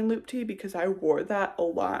orange lane loop tee because I wore that a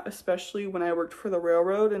lot, especially when I worked for the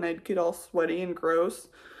railroad and I'd get all sweaty and gross.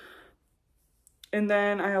 And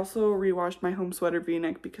then I also rewashed my home sweater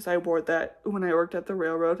v-neck because I wore that when I worked at the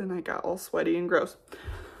railroad and I got all sweaty and gross.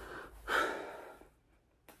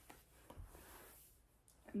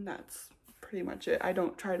 And that's pretty much it. I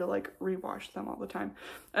don't try to like rewash them all the time.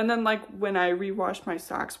 And then like when I rewash my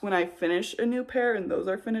socks, when I finish a new pair and those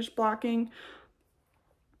are finished blocking,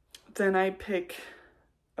 then I pick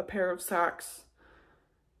a pair of socks.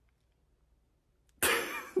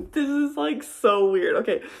 This is like so weird.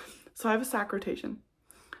 Okay, so I have a sock rotation.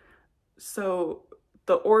 So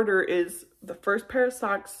the order is the first pair of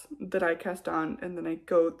socks that I cast on, and then I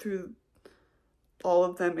go through all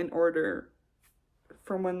of them in order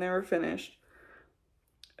from when they were finished,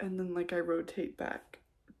 and then like I rotate back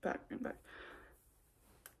and back.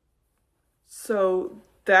 So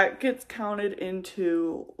that gets counted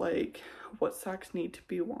into like what socks need to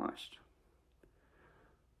be washed.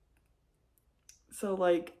 So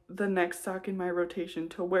like the next sock in my rotation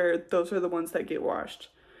to wear, those are the ones that get washed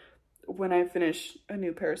when I finish a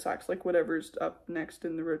new pair of socks, like whatever's up next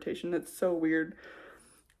in the rotation. That's so weird.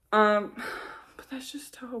 But that's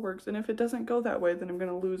just how it works. And if it doesn't go that way, then I'm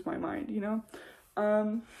gonna lose my mind, you know?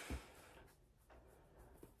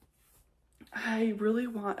 I really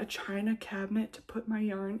want a china cabinet to put my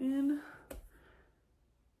yarn in.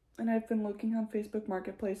 And I've been looking on Facebook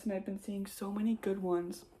Marketplace and I've been seeing so many good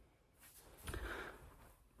ones.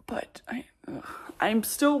 But I'm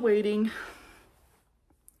still waiting.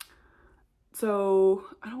 So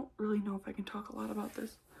I don't really know if I can talk a lot about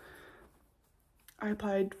this. I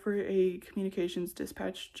applied for a communications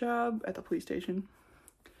dispatch job at the police station.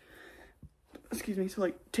 Excuse me, so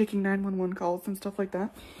like taking 911 calls and stuff like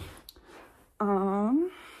that.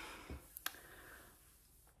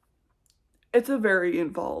 It's a very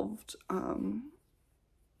involved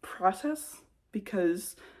process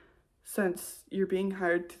because since you're being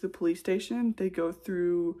hired to the police station, they go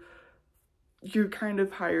through, you're kind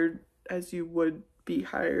of hired as you would be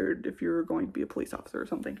hired if you were going to be a police officer or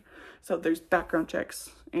something. So there's background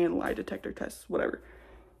checks and lie detector tests, whatever.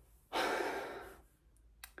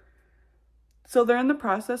 So they're in the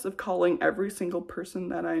process of calling every single person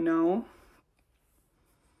that I know.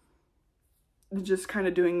 Just kind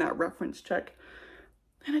of doing that reference check.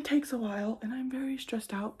 And it takes a while, and I'm very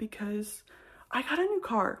stressed out because I got a new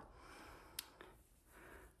car.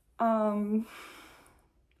 I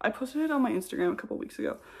posted it on my Instagram a couple weeks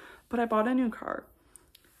ago, but I bought a new car.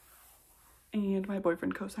 And my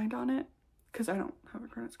boyfriend co-signed on it because I don't have a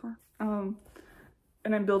credit score. And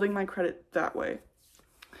I'm building my credit that way.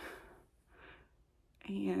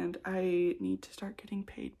 And I need to start getting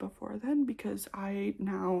paid before then because I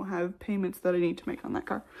now have payments that I need to make on that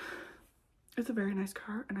car. It's a very nice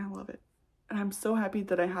car and I love it. And I'm so happy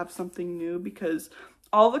that I have something new because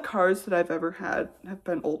all the cars that I've ever had have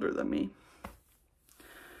been older than me.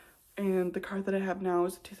 And the car that I have now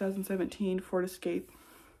is a 2017 Ford Escape.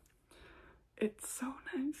 It's so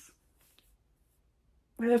nice.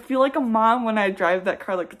 I feel like a mom when I drive that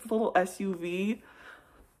car, like it's a little SUV.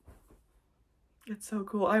 It's so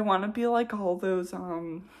cool. I want to be like all those, I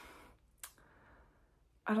don't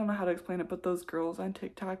know how to explain it, but those girls on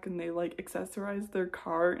TikTok and they like accessorize their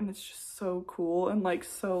car and it's just so cool. And like,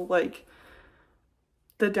 so like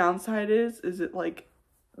the downside is it like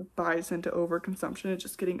buys into overconsumption. It's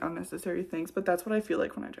just getting unnecessary things, but that's what I feel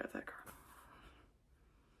like when I drive that car.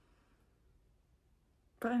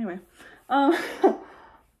 But anyway,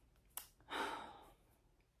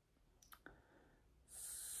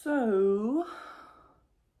 so,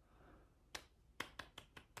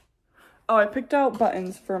 oh, I picked out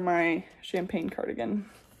buttons for my champagne cardigan.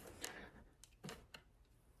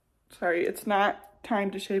 Sorry, it's not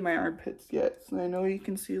time to shave my armpits yet. So I know you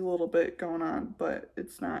can see a little bit going on, but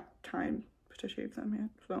it's not time to shave them yet.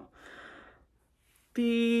 So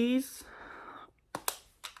these,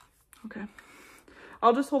 okay.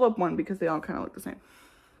 I'll just hold up one because they all kind of look the same.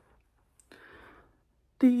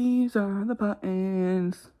 These are the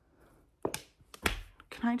buttons.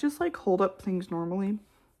 Can I just like hold up things normally?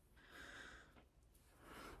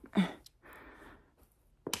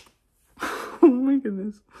 Oh my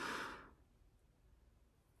goodness.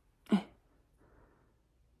 Can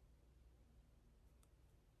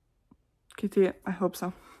you see it? I hope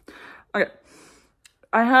so. Okay.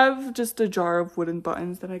 I have just a jar of wooden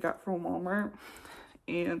buttons that I got from Walmart.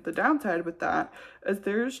 And the downside with that is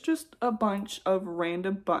there's just a bunch of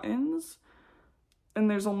random buttons. And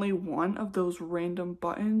there's only one of those random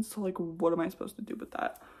buttons. So like, what am I supposed to do with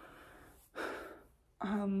that?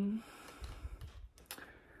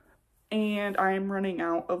 And I'm running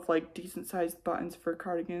out of like decent sized buttons for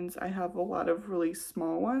cardigans. I have a lot of really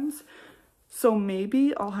small ones. So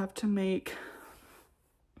maybe I'll have to make,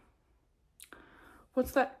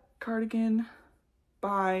 what's that cardigan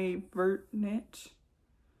by Vertknit?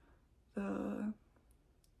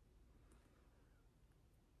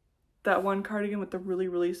 That one cardigan with the really,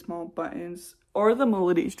 really small buttons. Or the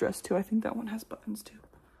Melodies dress too. I think that one has buttons too.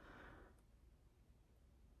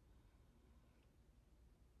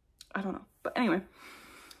 I don't know. But anyway.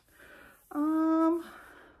 I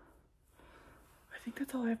think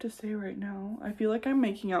that's all I have to say right now. I feel like I'm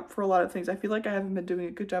making up for a lot of things. I feel like I haven't been doing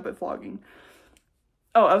a good job at vlogging.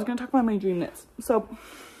 Oh, I was going to talk about my dream knits. So,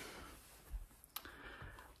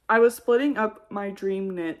 I was splitting up my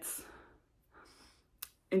dream knits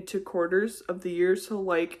into quarters of the year. So,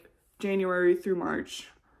 like, January through March.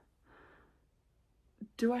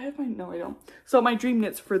 Do I have my... No, I don't. So, my dream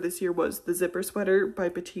knits for this year was the Zipper Sweater by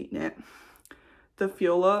Petite Knit, the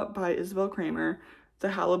Fiola by Isabel Kramer,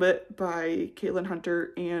 the Halibut by Caitlin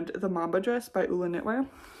Hunter, and the Mamba Dress by Ula Knitwear.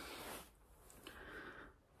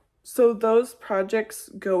 So those projects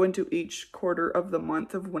go into each quarter of the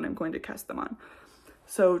month of when I'm going to cast them on.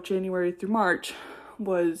 So January through March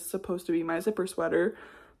was supposed to be my zipper sweater.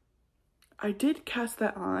 I did cast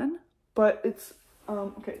that on, but it's,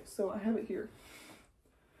 okay, so I have it here.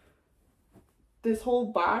 This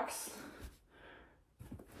whole box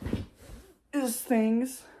is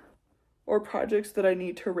things or projects that I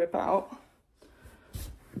need to rip out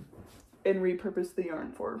and repurpose the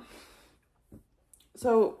yarn for.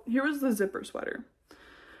 So here was the zipper sweater.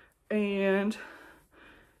 And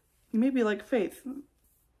you may be like, Faith,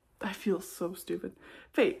 I feel so stupid.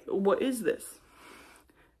 Faith, what is this?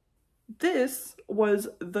 This was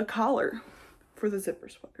the collar for the zipper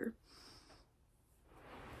sweater.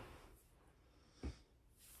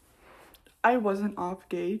 I wasn't off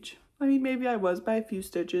gauge. I mean, maybe I was by a few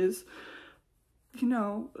stitches. You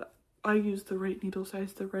know, I used the right needle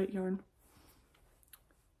size, the right yarn.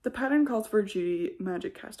 The pattern calls for Judy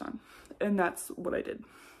Magic Cast On, and that's what I did.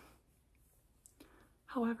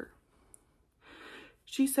 However,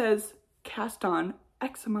 she says cast on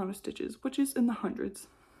X amount of stitches, which is in the hundreds.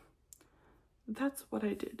 That's what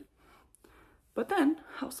I did. But then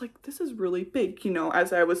I was like, this is really big, you know,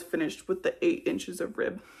 as I was finished with the 8 inches of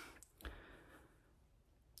rib.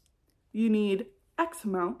 You need X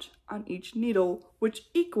amount on each needle, which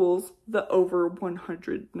equals the over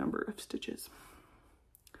 100 number of stitches.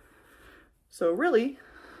 So really,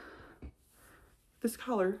 this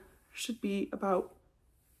collar should be about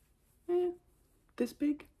this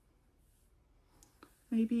big,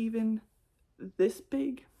 maybe even this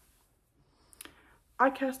big. I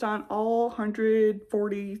cast on all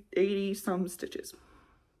 140, 80 some stitches.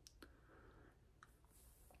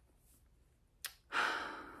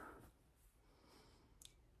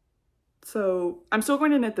 So I'm still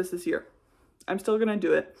going to knit this year. I'm still going to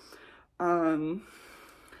do it.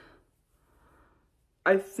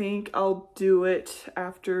 I think I'll do it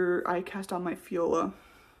after I cast on my Fiola,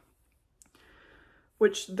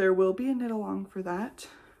 which there will be a knit along for that.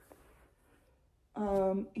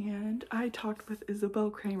 And I talked with Isabel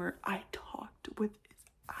Kramer.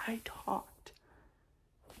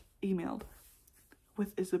 Emailed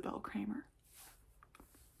with Isabel Kramer.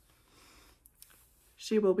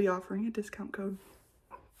 She will be offering a discount code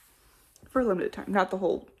for a limited time, not the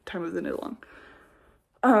whole time of the knit along.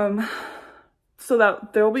 So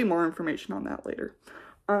that there will be more information on that later.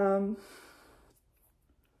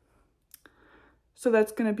 So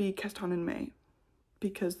that's going to be cast on in May,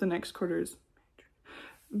 because the next quarter is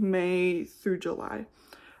May through July.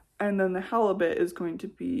 And then the halibut is going to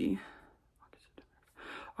be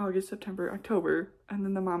August, September, October. And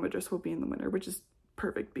then the mama dress will be in the winter, which is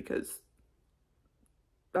perfect because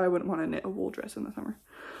I wouldn't want to knit a wool dress in the summer.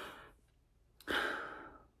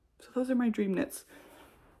 So those are my dream knits.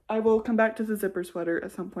 I will come back to the zipper sweater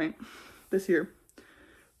at some point this year,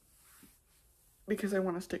 because I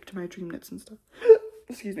want to stick to my dream knits and stuff.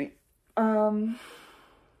 Excuse me.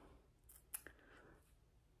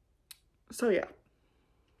 So yeah.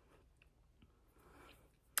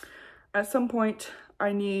 At some point,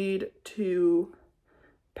 I need to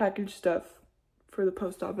package stuff for the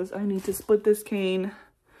post office. I need to split this skein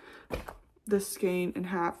in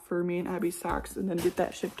half for me and Abby's socks, and then get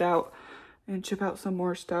that shipped out and ship out some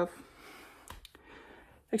more stuff.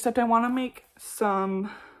 Except I want to make some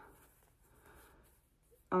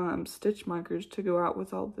stitch markers to go out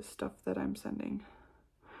with all this stuff that I'm sending.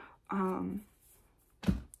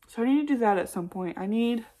 So I need to do that at some point.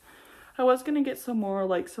 I was gonna get some more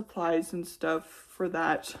like supplies and stuff for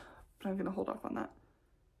that, but I'm gonna hold off on that.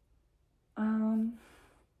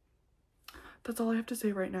 That's all I have to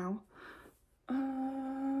say right now.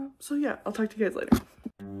 So yeah, I'll talk to you guys later.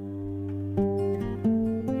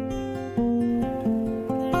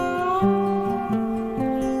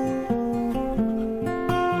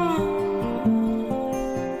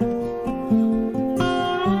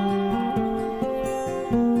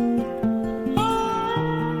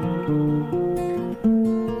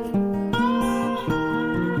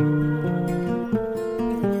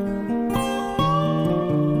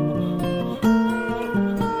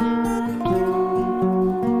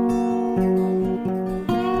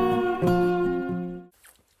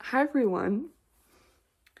 Hi everyone,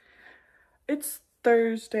 it's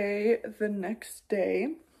Thursday, the next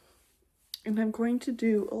day, and I'm going to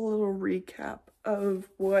do a little recap of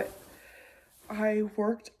what I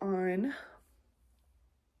worked on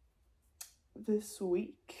this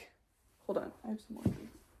week. Hold on, I have some more.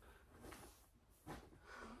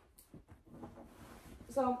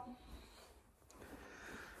 So,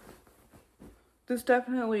 this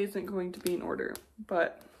definitely isn't going to be in order,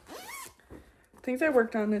 but things I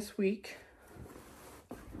worked on this week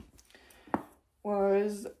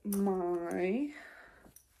was my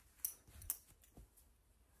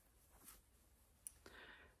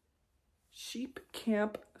sheep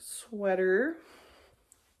camp sweater.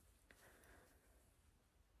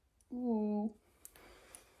 Ooh.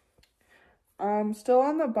 I'm still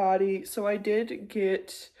on the body, so I did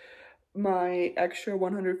get my extra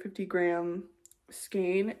 150 gram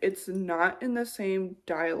skein. It's not in the same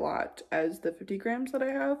dye lot as the 50 grams that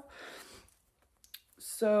I have,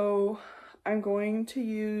 so I'm going to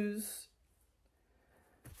use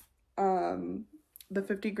the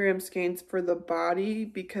 50 gram skeins for the body,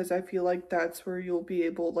 because I feel like that's where you'll be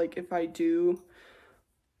able, like if I do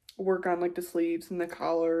work on like the sleeves and the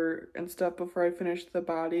collar and stuff before I finish the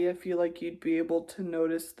body, I feel like you'd be able to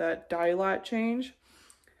notice that dye lot change.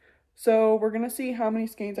 So we're gonna see how many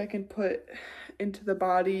skeins I can put into the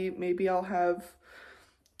body. Maybe I'll have,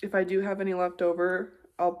 if I do have any left over,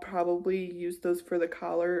 I'll probably use those for the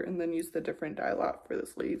collar and then use the different dye lot for the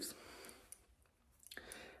sleeves.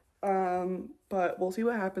 But we'll see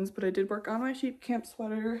what happens. But I did work on my sheep camp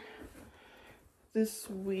sweater this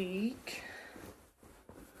week.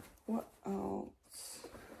 What I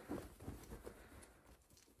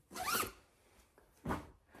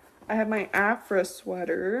have my Afra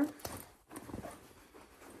sweater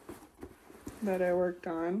that I worked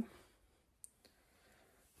on.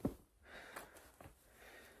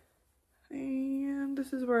 And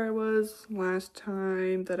this is where I was last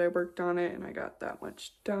time that I worked on it and I got that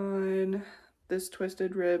much done. This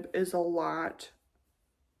twisted rib is a lot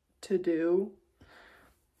to do,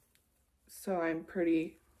 so I'm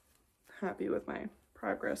pretty happy with my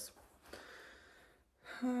progress.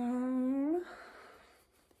 I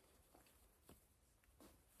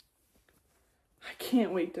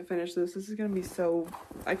can't wait to finish this. This is gonna be so,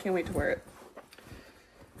 I can't wait to wear it.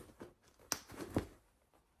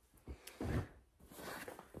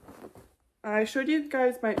 I showed you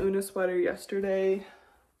guys my Una sweater yesterday.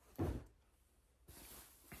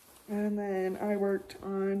 And then I worked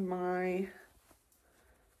on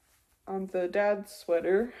the dad's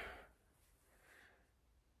sweater.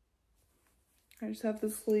 I just have the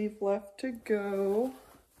sleeve left to go.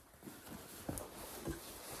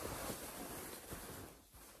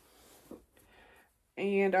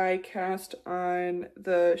 And I cast on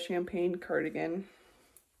the champagne cardigan.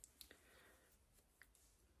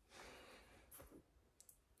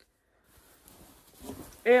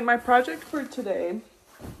 And my project for today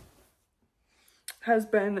has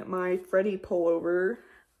been my Freddie pullover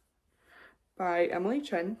by Emily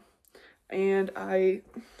Chen. And I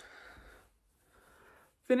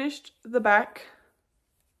finished the back.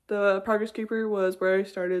 The progress keeper was where I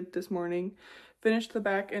started this morning. Finished the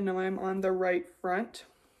back and now I'm on the right front.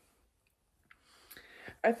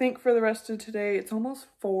 I think for the rest of today, it's almost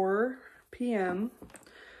 4 p.m.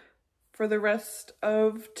 For the rest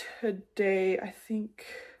of today, I think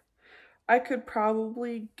I could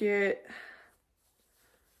probably get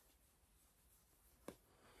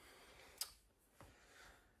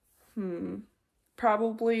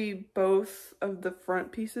probably both of the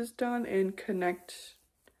front pieces done and connect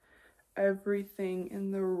everything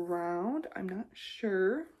in the round. I'm not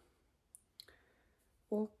sure.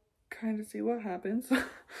 We'll kind of see what happens.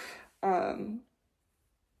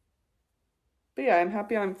 But yeah, I'm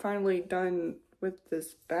happy I'm finally done with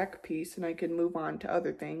this back piece and I can move on to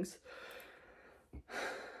other things.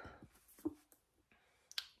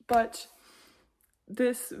 But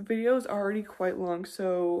this video is already quite long,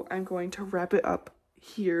 so I'm going to wrap it up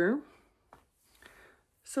here.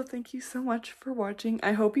 So thank you so much for watching.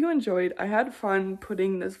 I hope you enjoyed. I had fun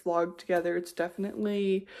putting this vlog together. It's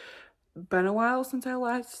definitely been a while since I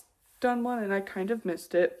last done one and I kind of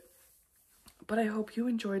missed it. But I hope you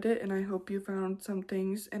enjoyed it and I hope you found some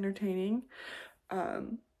things entertaining.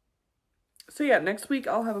 So yeah, next week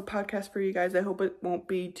I'll have a podcast for you guys. I hope it won't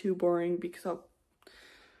be too boring because I'll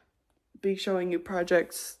be showing you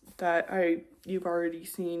projects that you've already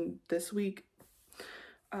seen this week.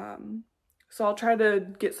 So I'll try to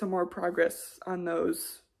get some more progress on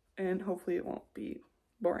those and hopefully it won't be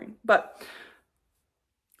boring. But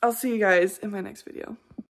I'll see you guys in my next video.